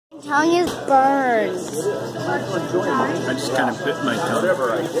Tongue is burned. I just kind of bit my tongue.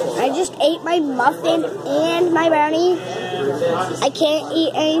 I just ate my muffin and my brownie. I can't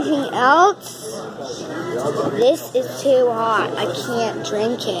eat anything else. This is too hot. I can't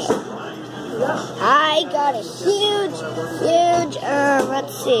drink it. I got a huge,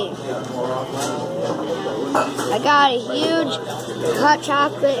 let's see. I got a huge hot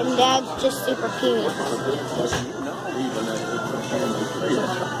chocolate and Dad's just super puny.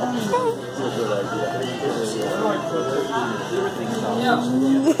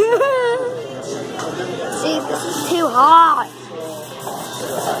 See, this is too hot.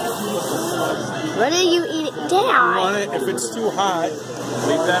 What do you eat it down? You want it, if it's too hot,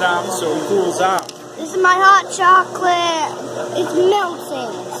 leave that out so it cools out. This is my hot chocolate. It's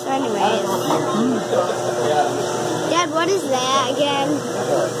melting. So anyways. Dad, what is that again?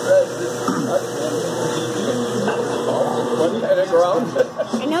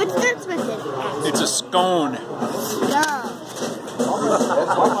 I know it starts with it. It's a scone.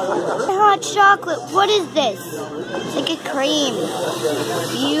 Hot chocolate, what is this? It's like a cream.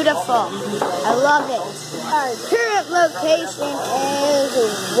 Beautiful. I love it. Our current location is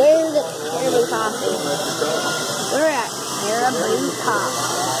where's the Caribou Coffee? We're at Caribou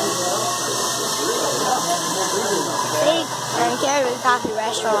Coffee. Big Caribou Coffee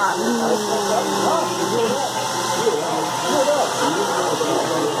restaurant.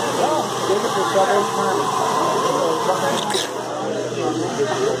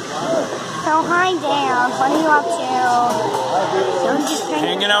 So hi, Dan. What are you up to? Don't just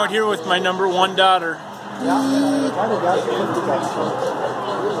hanging out here with my #1 daughter.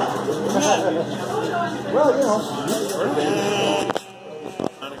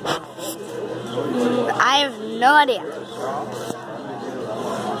 I have no idea.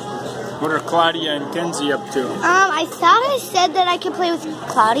 What are Claudia and Kenzie up to? I thought I said that I could play with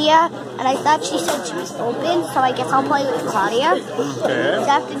Claudia, and I thought she said she was open, so I guess I'll play with Claudia. Okay. I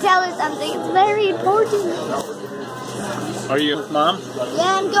have to tell her something. It's very important. Are you with Mom?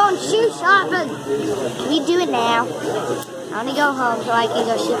 Yeah, I'm going shoe shopping. Can we do it now? I want to go home so I can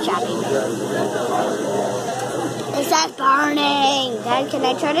go shoe shopping. Is that burning? Dad, can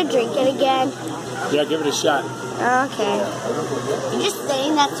I try to drink it again? Yeah, give it a shot. Okay. You're just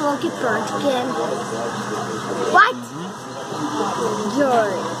saying that so it won't get burnt again. What?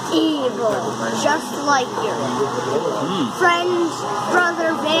 You're evil. Just like your friend,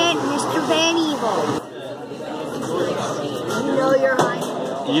 brother Mr. Van Evil. You know you're hot.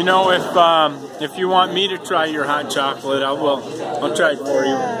 You know, if you want me to try your hot chocolate, I'll try it for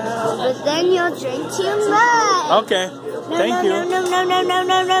you. But then you'll drink too much. Okay. Thank you. No.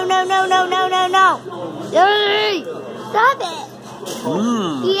 Stop it.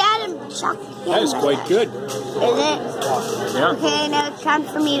 He had him chucked. That is quite good. Is it? Yeah. Okay, now it's time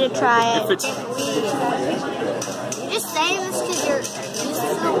for me to try it. If it's You're just saying this because you're used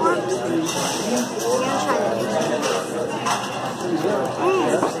to the work. You're gonna try this.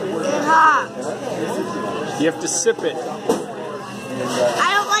 It's hot. you have to sip it. I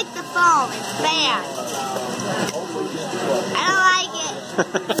don't like the foam. It's bad. I don't like it.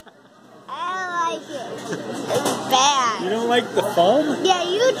 I don't like it. It's bad. You don't like the foam? Yeah,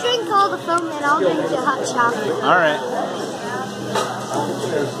 you drink all the foam and I'll drink the hot chocolate. Alright.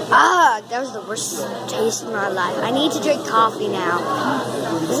 Ah, that was the worst taste in my life. I need to drink coffee now.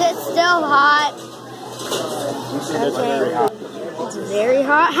 Is it still hot? Okay. It's very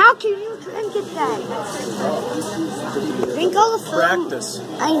hot. How can you drink it then? Drink all the foam. Practice.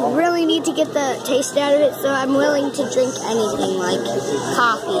 I really need to get the taste out of it, so I'm willing to drink anything, like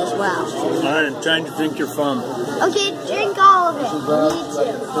coffee as well. Alright, I'm trying to drink your foam. Okay, drink all of it. Me too.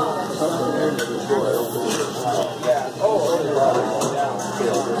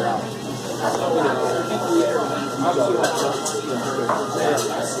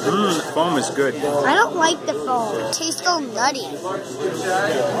 The foam is good. I don't like the foam. It tastes so nutty.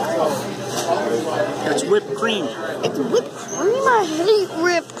 It's whipped cream. It's whipped cream. I hate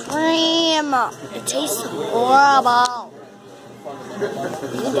whipped cream. It tastes horrible.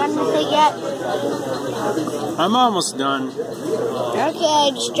 You done with it yet? I'm almost done.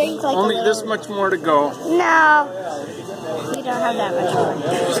 Okay, just drink like Only this much more to go. No. You don't have that much more.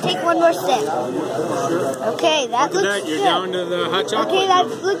 Just take one more sip. Okay, that looks good. You're down to the hot chocolate. Okay, that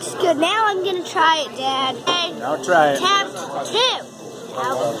looks good. Now I'm going to try it, Dad. Okay. Now try it. Attempt 2.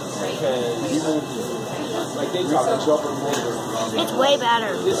 It's way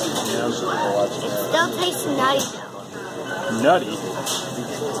better. It still tastes nutty, though. Nutty?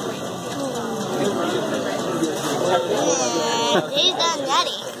 These are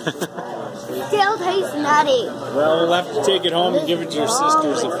nutty. still tastes nutty. Well, we'll have to take it home and give it to your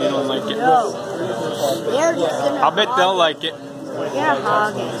sisters if you don't like it. They're just gonna I'll bet they'll like it. They're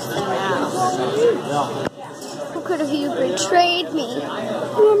hogging now. Who could have you betrayed me?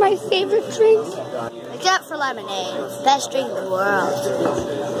 You were my favorite drink. Except for lemonade. It's the best drink in the world.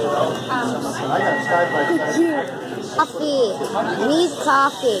 Coffee. I need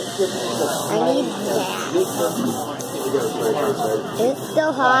coffee. I need gas. It's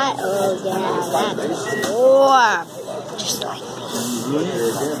still hot. Oh yeah, that's warm. Just like me.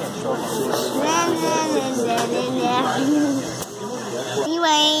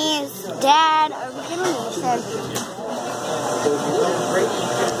 Anyways, Dad, are we gonna listen?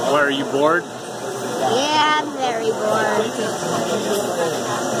 What, are you bored? Yeah, I'm very bored.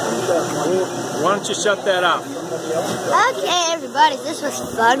 Why don't you shut that up? Okay, everybody, this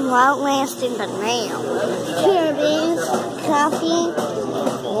was fun while it lasted, but now, Caribou Coffee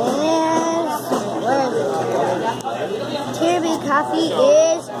Caribou Coffee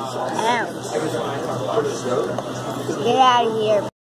is out. Get out of here.